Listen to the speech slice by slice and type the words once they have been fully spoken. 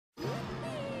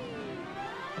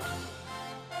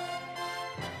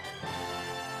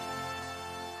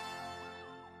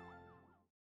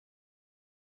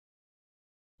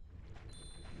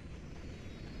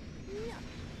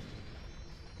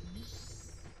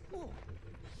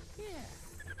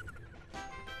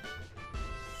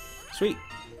Sweet.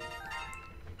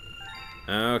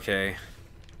 Okay.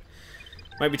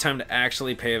 Might be time to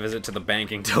actually pay a visit to the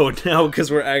banking toad now, because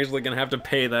we're actually going to have to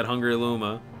pay that Hungry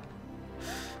Luma.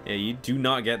 Yeah, you do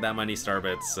not get that many star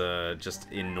bits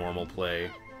just in normal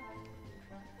play.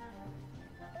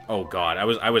 Oh god,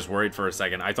 I was worried for a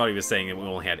second. I thought he was saying that we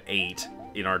only had 8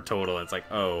 in our total. It's like,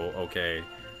 oh, okay.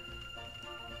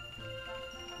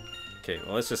 Okay,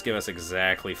 well, let's just give us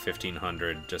exactly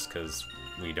 1,500, just because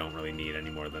we don't really need any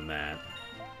more than that.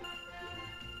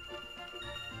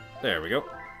 There we go.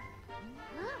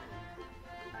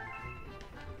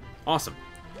 Awesome.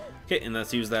 Okay, and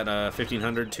let's use that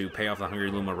 1,500 to pay off the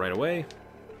Hungry Luma right away.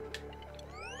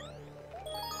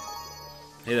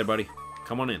 Hey there, buddy.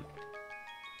 Come on in.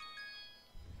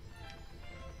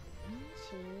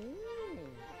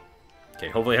 Okay,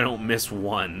 hopefully I don't miss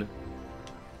one.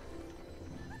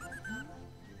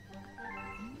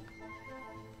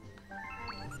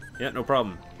 Yeah, no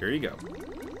problem. Here you go.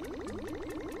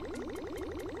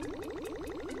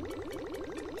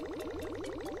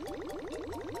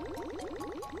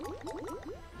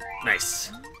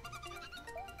 Nice.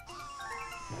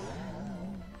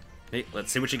 Hey,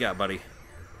 let's see what you got, buddy.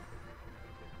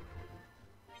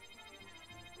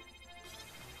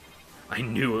 I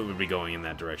knew it would be going in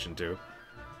that direction, too.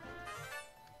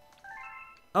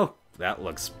 Oh, that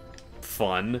looks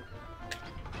fun.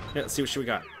 Yeah, let's see what we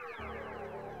got.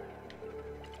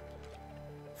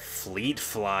 Fleet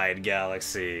Flied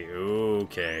Galaxy.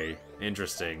 Okay,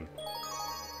 interesting.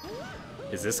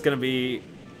 Is this gonna be...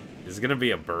 Is it gonna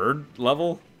be a bird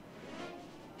level?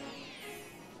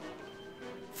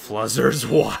 Fluzzard's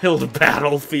Wild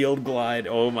Battlefield Glide.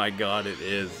 Oh my god, it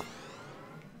is.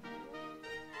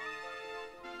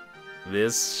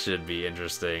 This should be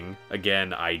interesting.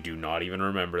 Again, I do not even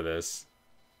remember this.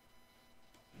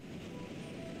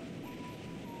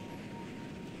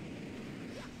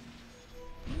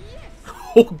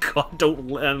 Oh god, don't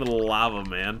land in the lava,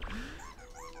 man.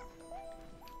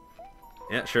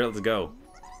 Yeah, sure, let's go.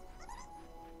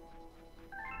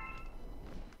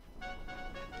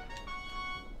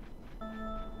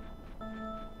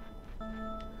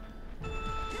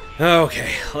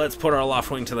 Okay, let's put our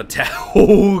Loftwing to the test.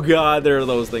 Oh god, there are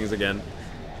those things again.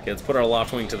 Okay, let's put our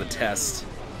Loftwing to the test.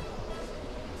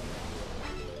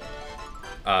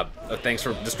 Thanks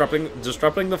for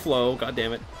disrupting the flow. God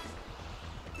damn it.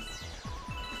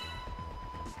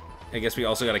 I guess we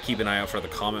also got to keep an eye out for the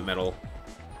Comet Medal,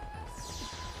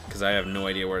 because I have no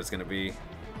idea where it's going to be.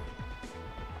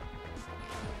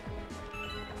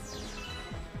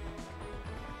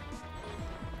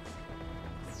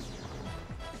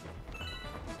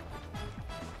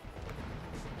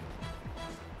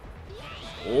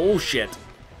 Oh shit.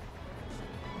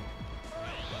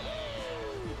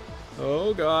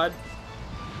 Oh god.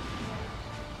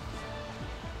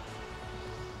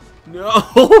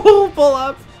 No! Pull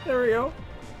up! There we go.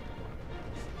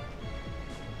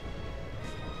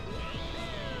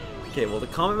 Okay, well the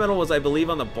Comet Medal was, I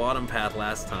believe, on the bottom path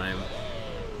last time.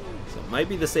 So it might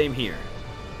be the same here.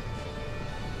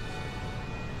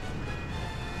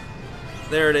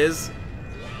 There it is.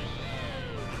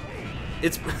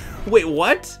 It's... Wait,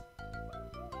 what?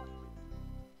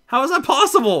 How is that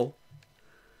possible?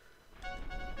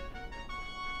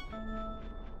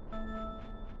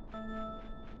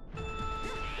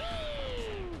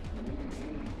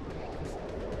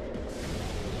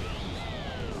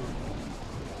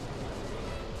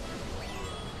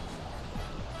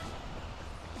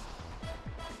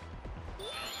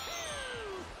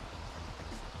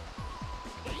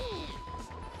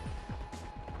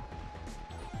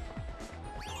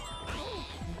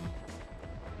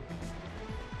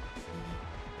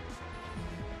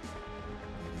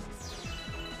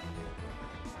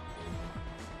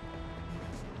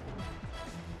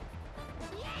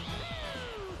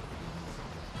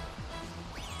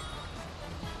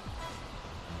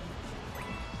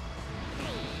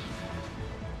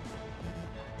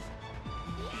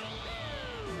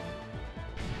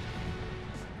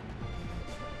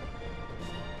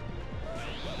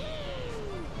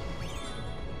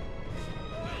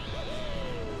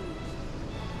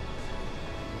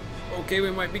 Okay,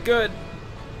 we might be good.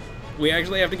 We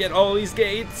actually have to get all these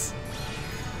gates.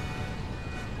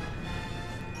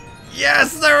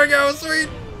 Yes, there we go, sweet.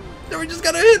 Now we just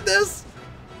gotta hit this.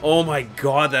 Oh my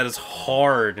god, that is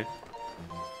hard.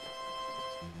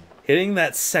 Hitting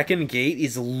that second gate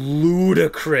is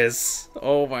ludicrous.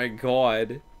 Oh my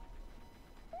god.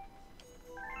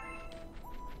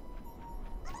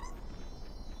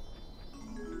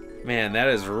 Man, that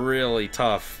is really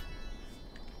tough.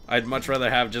 I'd much rather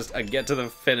have just a get to the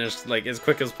finish like as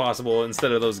quick as possible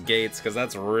instead of those gates, because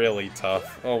that's really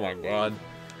tough. Oh my god.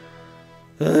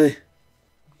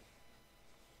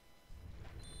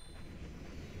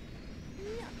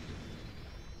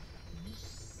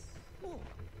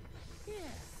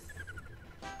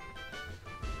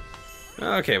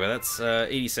 Okay, but that's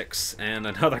 86 and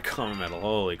another common medal.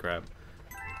 Holy crap.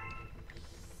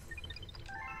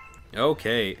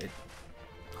 Okay.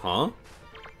 Huh?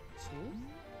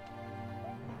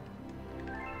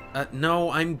 No,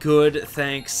 I'm good,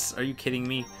 thanks. Are you kidding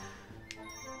me?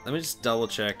 Let me just double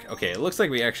check. Okay, it looks like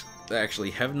we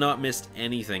actually have not missed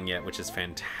anything yet, which is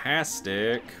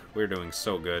fantastic. We're doing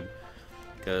so good.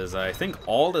 Because I think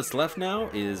all that's left now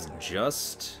is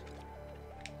just...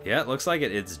 Yeah, it looks like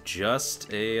it. It's just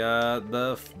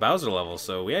the Bowser level,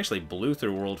 so we actually blew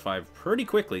through World 5 pretty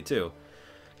quickly, too.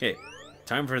 Okay,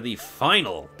 time for the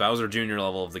final Bowser Jr.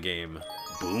 level of the game.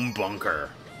 Boom Bunker.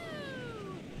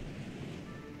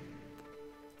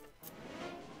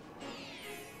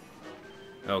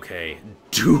 Okay,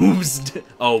 Doomsday...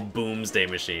 Oh, Boomsday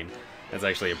Machine. That's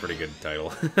actually a pretty good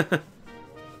title.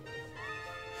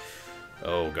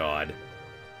 Oh, God.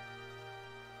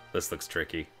 This looks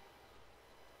tricky.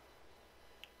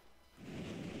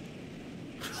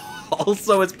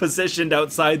 Also, it's positioned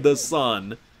outside the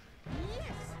sun.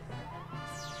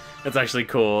 That's actually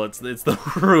cool. It's the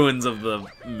ruins of the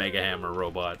Mega Hammer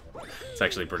robot. It's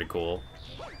actually pretty cool.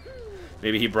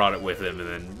 Maybe he brought it with him and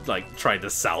then, like, tried to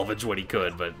salvage what he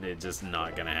could, but it's just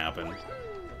not gonna happen.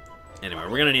 Anyway,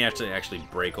 we're gonna need to actually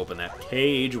break open that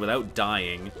cage without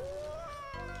dying.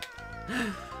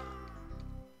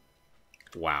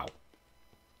 Wow.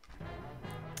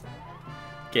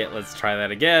 Okay, let's try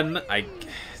that again.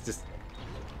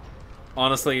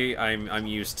 Honestly, I'm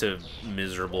used to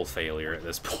miserable failure at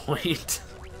this point.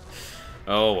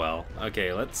 Oh well.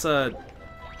 Okay, let's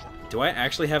do I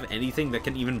actually have anything that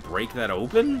can even break that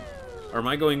open? Or am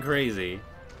I going crazy?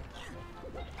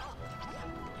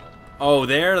 Oh,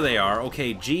 there they are.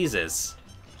 Okay, Jesus.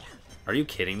 Are you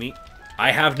kidding me?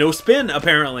 I have no spin,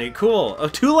 apparently. Cool.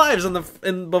 2 lives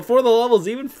before the levels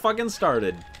even fucking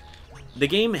started. The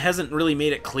game hasn't really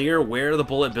made it clear where the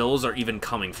bullet bills are even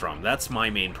coming from. That's my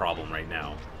main problem right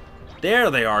now. There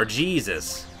they are,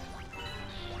 Jesus.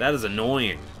 That is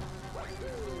annoying.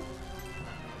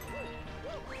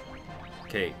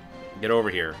 Okay, get over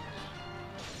here.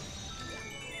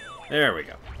 There we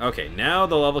go. Okay, now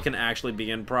the level can actually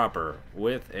begin proper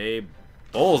with a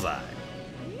bullseye.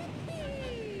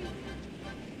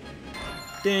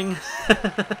 Ding.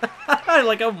 I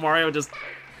like how Mario just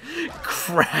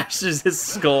crashes his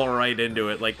skull right into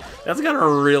it. Like, that's gonna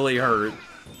really hurt.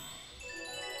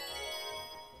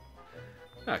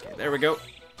 Okay, there we go.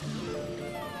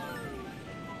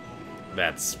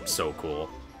 That's so cool.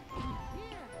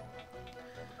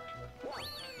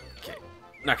 Okay,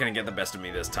 not gonna get the best of me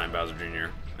this time, Bowser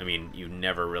Jr. I mean, you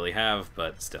never really have,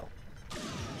 but still.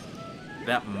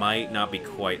 That might not be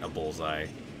quite a bullseye.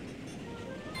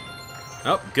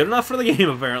 Oh, good enough for the game,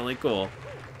 apparently. Cool.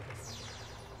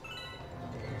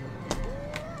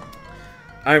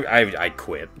 I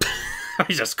quit. I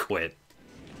just quit.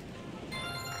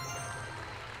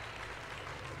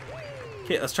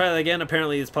 Okay, let's try that again.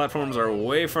 Apparently these platforms are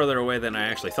way further away than I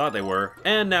actually thought they were.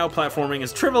 And now platforming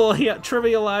is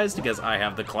trivialized because I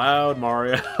have the cloud,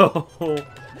 Mario.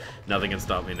 Nothing can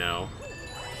stop me now.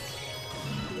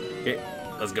 Okay,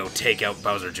 let's go take out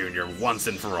Bowser Jr. once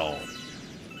and for all.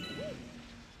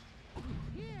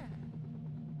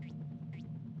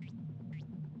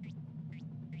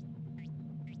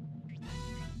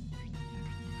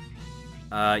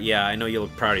 Yeah, I know you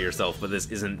look proud of yourself, but this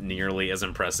isn't nearly as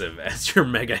impressive as your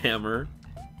Mega Hammer.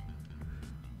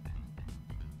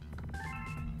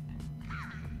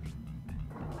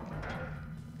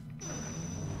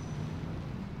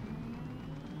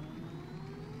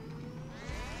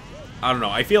 I don't know.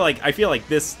 I feel like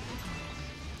this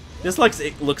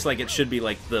looks like it should be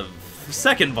like the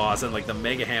second boss, and like the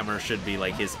Mega Hammer should be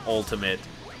like his ultimate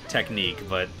technique.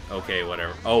 But okay,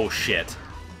 whatever. Oh shit.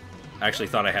 I actually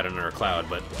thought I had another cloud,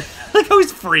 but like I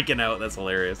was freaking out. That's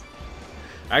hilarious.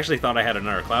 I actually thought I had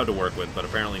another cloud to work with, but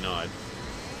apparently not.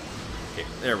 Okay,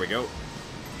 there we go.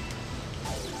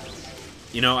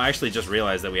 You know, I actually just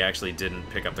realized that we actually didn't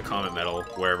pick up the Comet Medal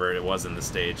wherever it was in the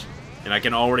stage, and I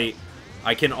can already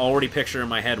picture in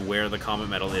my head where the Comet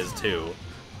Medal is too.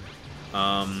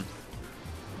 You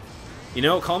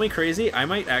know, call me crazy. I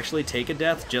might actually take a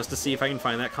death just to see if I can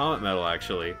find that Comet Medal.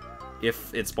 Actually,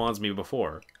 if it spawns me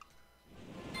before.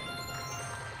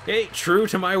 Hey, true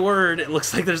to my word, it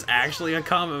looks like there's actually a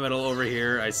comet medal over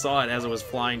here. I saw it as it was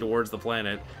flying towards the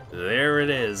planet. There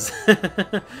it is.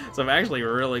 So I'm actually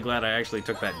really glad I actually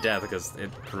took that death, because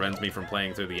it prevents me from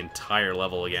playing through the entire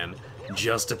level again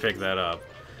just to pick that up.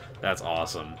 That's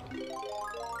awesome.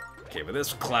 Okay, with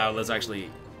this cloud, let's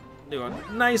actually do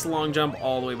a nice long jump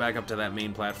all the way back up to that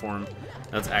main platform.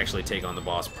 Let's actually take on the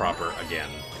boss proper again.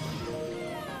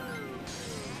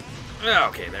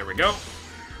 Okay, there we go.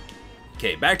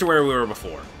 Okay, back to where we were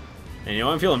before. And you know,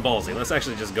 I'm feeling ballsy. Let's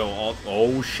actually just go all...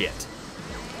 Oh, shit.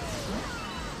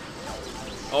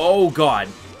 Oh, God.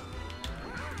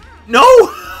 No!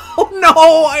 Oh,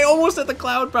 no! I almost had the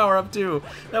cloud power up, too.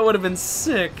 That would have been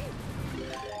sick.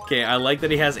 Okay, I like that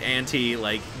he has anti,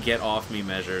 get off me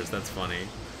measures. That's funny.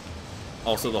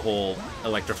 Also, the whole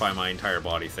electrify my entire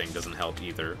body thing doesn't help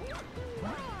either.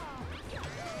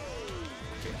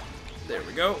 Okay, there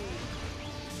we go.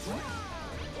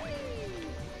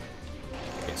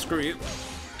 Okay, screw you.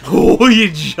 Oh,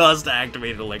 you just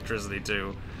activated electricity,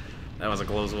 too. That was a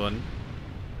close one.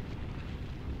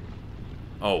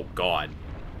 Oh, God.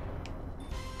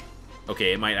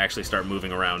 Okay, it might actually start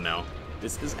moving around now.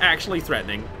 This is actually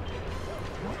threatening.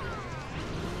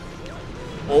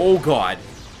 Oh, God.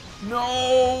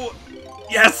 No!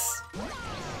 Yes!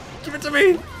 Give it to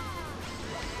me!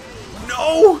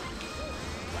 No!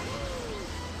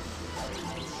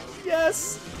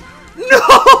 Yes! No!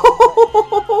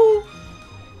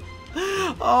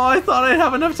 Oh, I thought I'd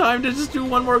have enough time to just do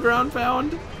one more ground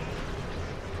pound.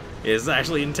 It's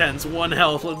actually intense. 1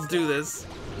 health. Let's do this.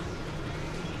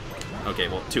 Okay,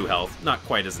 well, 2 health. Not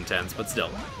quite as intense, but still.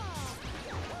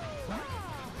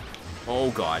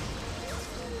 Oh, God.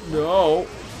 No.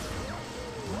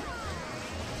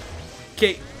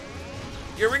 Okay.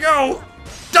 Here we go.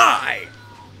 Die!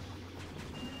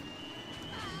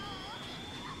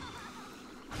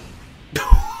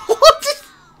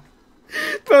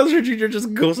 Bowser Jr.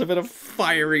 just goes up in a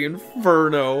fiery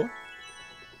inferno.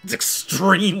 It's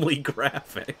extremely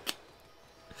graphic.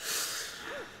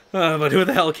 But who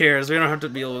the hell cares? We don't have to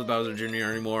deal with Bowser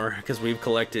Jr. anymore, because we've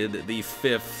collected the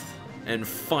 5th and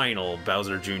final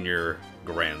Bowser Jr.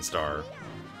 Grand Star.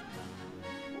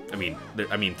 I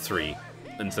mean 3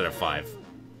 instead of 5.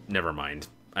 Never mind.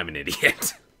 I'm an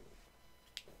idiot.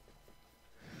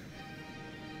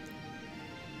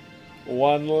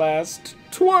 One last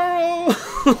twirl!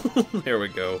 There we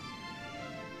go.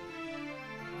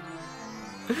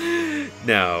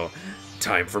 Now,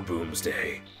 time for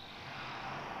Boomsday.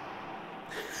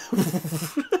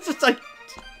 just like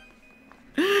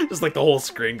the whole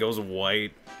screen goes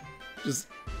white. Just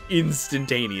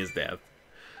instantaneous death.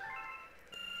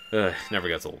 Never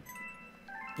gets old.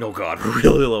 Oh god, we're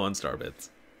really low on star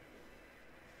bits.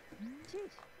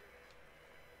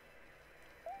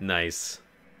 Nice.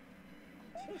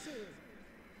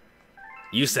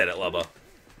 You said it, Lubba.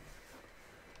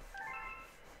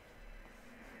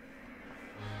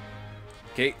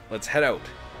 Okay, let's head out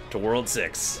to World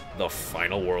 6, the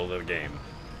final world of the game.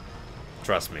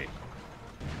 Trust me.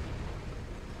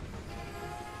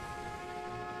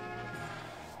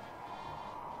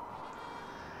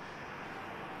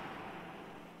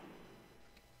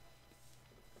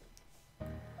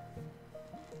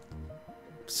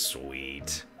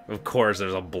 Sweet. Of course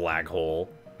there's a black hole.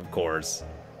 Of course.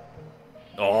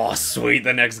 Oh, sweet.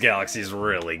 The next galaxy is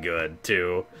really good,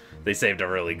 too. They saved a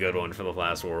really good one for the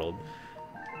last world.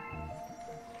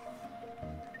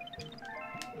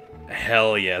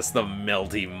 Hell yes, the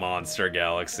melty monster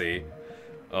galaxy.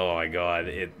 Oh my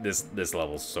god, this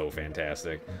level's so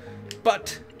fantastic.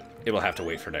 But it will have to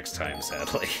wait for next time,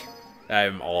 sadly.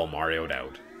 I'm all Mario'd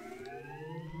out.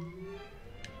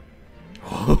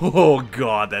 Oh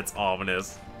god, that's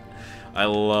ominous. I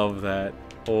love that.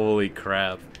 Holy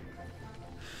crap.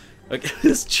 Like,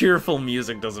 this cheerful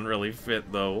music doesn't really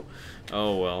fit, though.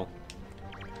 Oh well.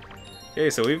 Okay,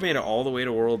 so we've made it all the way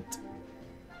to World...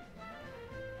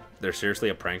 There's seriously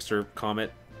a prankster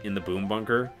comet in the boom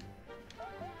bunker?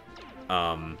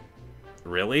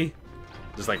 Really?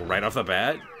 Just like right off the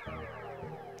bat?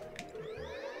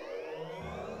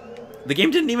 The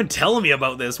game didn't even tell me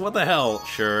about this. What the hell?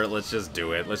 Sure, let's just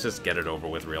do it. Let's just get it over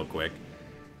with real quick.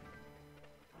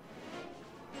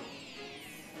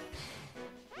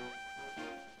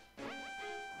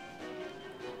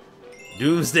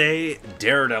 Doomsday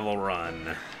Daredevil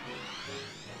Run.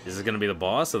 Is it gonna be the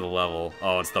boss or the level?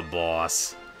 Oh, it's the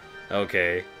boss.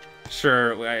 Okay.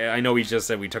 Sure, I know we just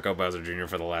said we took out Bowser Jr.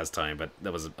 for the last time, but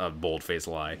that was a bold-faced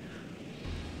lie.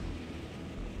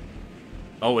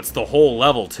 Oh, it's the whole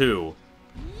level, too.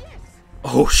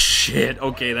 Oh, shit.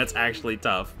 Okay, that's actually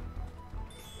tough.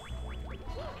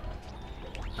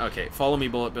 Okay, follow me,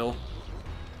 Bullet Bill.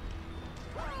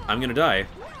 I'm gonna die.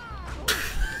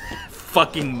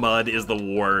 Fucking mud is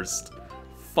the worst.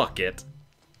 Fuck it.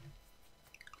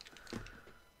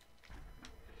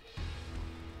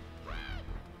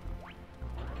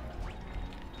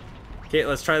 Okay,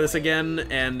 let's try this again,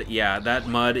 and yeah, that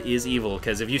mud is evil,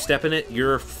 because if you step in it,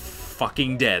 you're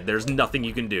fucking dead. There's nothing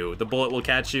you can do. The bullet will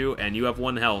catch you, and you have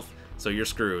 1 health, so you're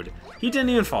screwed. He didn't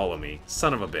even follow me.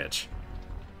 Son of a bitch.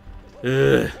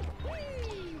 Ugh.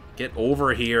 Get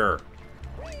over here.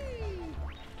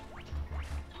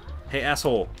 Hey,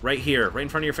 asshole. Right here. Right in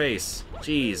front of your face.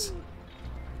 Jeez.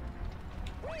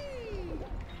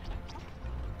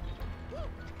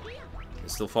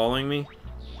 It's still following me?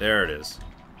 There it is.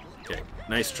 Okay,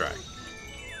 nice try.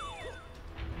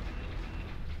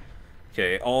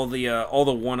 Okay, all the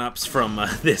 1-ups from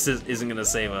this isn't gonna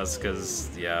save us,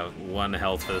 because yeah, 1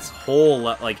 health for this whole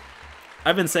like,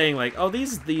 I've been saying like, oh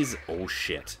these oh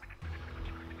shit.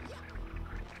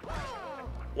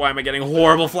 Why am I getting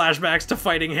horrible flashbacks to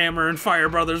fighting Hammer and Fire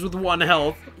Brothers with 1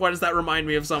 health? Why does that remind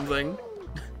me of something?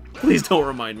 Please don't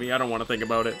remind me. I don't want to think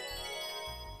about it.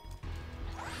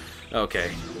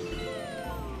 Okay.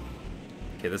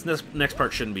 Okay, this next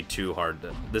part shouldn't be too hard.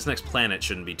 This next planet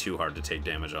shouldn't be too hard to take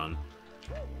damage on.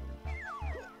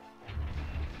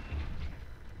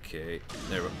 Okay,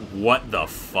 there. What the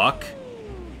fuck?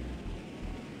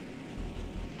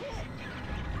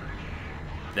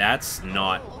 That's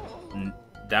not.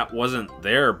 That wasn't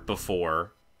there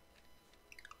before.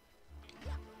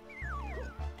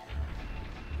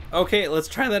 Okay, let's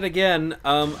try that again.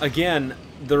 Again,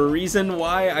 the reason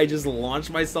why I just launched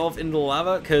myself into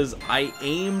lava, because I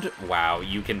aimed... Wow,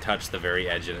 you can touch the very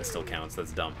edge and it still counts.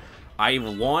 That's dumb. I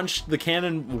launched the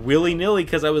cannon willy-nilly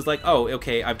because I was like, oh,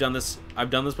 okay, I've done this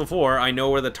before. I know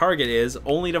where the target is,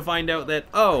 only to find out that,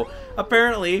 oh,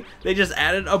 apparently they just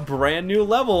added a brand new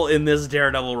level in this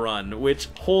Daredevil run, which,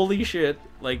 holy shit,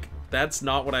 like, that's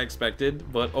not what I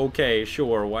expected, but okay,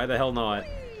 sure, why the hell not?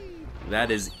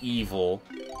 That is evil.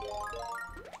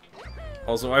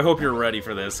 Also, I hope you're ready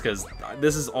for this, because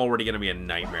this is already going to be a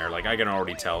nightmare. Like, I can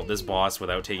already tell, this boss,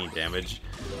 without taking damage,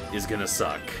 is going to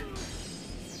suck.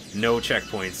 No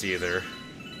checkpoints, either.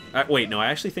 Wait, no, I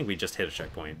actually think we just hit a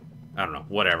checkpoint. I don't know,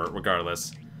 whatever,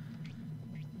 regardless.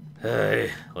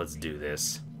 Hey, let's do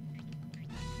this.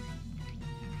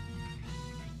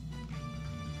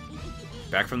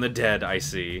 Back from the dead, I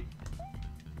see.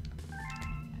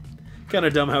 Kinda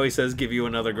dumb how he says, give you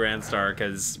another Grand Star,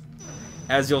 because...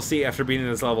 as you'll see after beating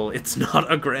this level, it's not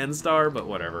a Grand Star, but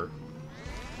whatever.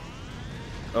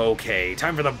 Okay,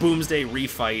 time for the Boomsday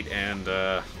refight,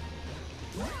 and,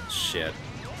 shit.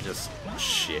 Just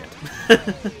shit.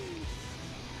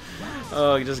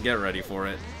 Oh, just get ready for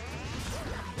it.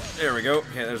 There we go.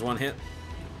 Okay, there's 1 hit.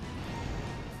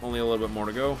 Only a little bit more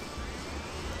to go.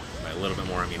 By a little bit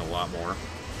more, I mean a lot more.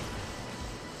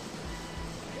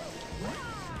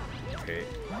 Okay.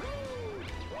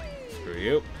 Screw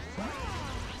you.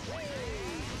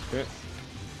 Okay.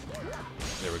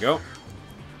 There we go.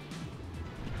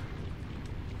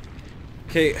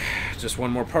 Okay, just 1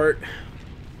 more part.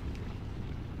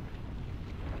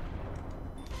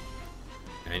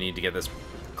 I need to get this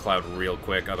cloud real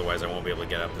quick, otherwise I won't be able to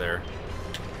get up there.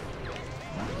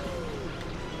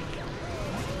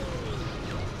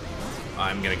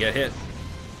 I'm gonna get hit.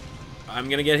 I'm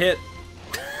gonna get hit.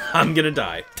 I'm gonna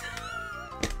die.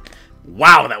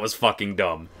 Wow, that was fucking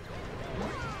dumb.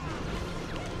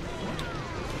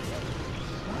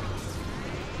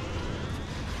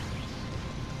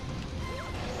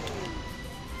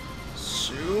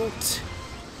 Shoot.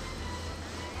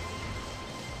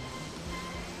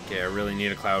 Okay, I really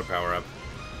need a cloud power up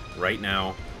right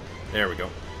now. There we go.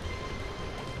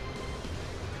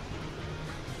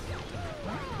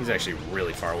 He's actually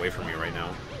really far away from me right now.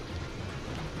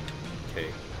 Okay.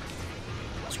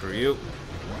 Screw you.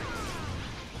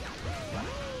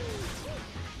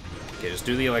 Okay, just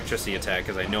do the electricity attack,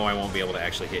 because I know I won't be able to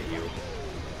actually hit you.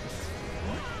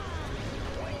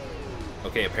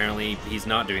 Okay, apparently he's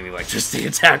not doing the electricity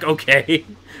attack. Okay.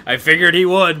 I figured he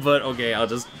would, but okay, I'll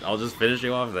just finish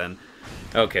you off then.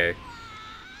 Okay.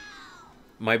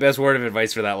 My best word of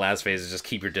advice for that last phase is just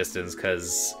keep your distance,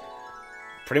 because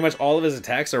pretty much all of his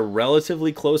attacks are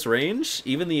relatively close range,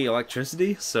 even the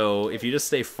electricity, so if you just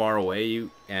stay far away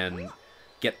and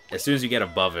as soon as you get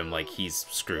above him, like, he's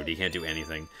screwed. He can't do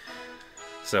anything.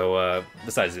 So,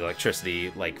 besides the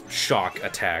electricity, like, shock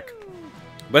attack.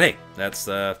 But hey, that's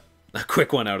a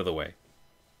quick one out of the way.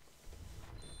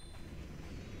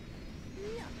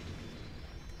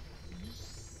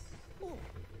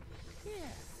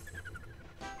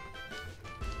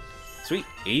 Sweet,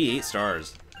 88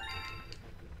 stars.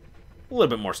 a little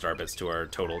bit more star bits to our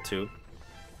total, too.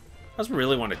 I just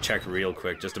really want to check real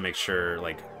quick just to make sure,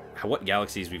 like, what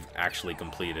galaxies we've actually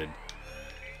completed.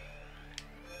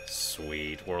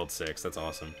 Sweet. World 6. That's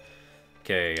awesome.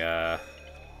 Okay, okay,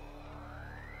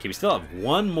 we still have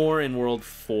one more in World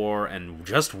 4 and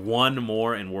just one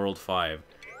more in World 5.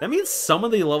 That means some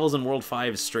of the levels in World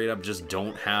 5 straight up just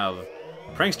don't have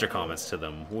prankster comments to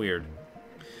them. Weird.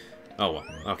 Oh well.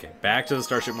 Okay, back to the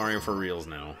Starship Mario for reals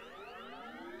now.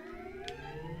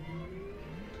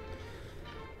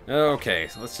 Okay,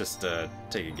 so let's just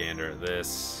take a gander at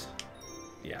this.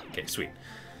 Yeah, okay, sweet.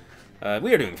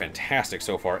 We are doing fantastic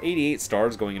so far. 88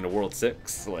 stars going into World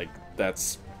 6. Like,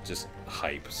 that's just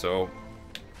hype. So,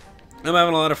 I'm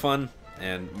having a lot of fun,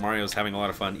 and Mario's having a lot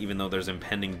of fun, even though there's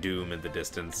impending doom in the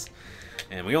distance.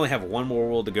 And we only have one more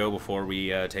world to go before we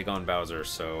take on Bowser,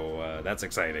 so that's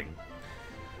exciting.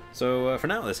 So, for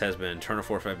now, this has been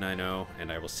Turner4590,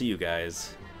 and I will see you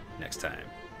guys next time.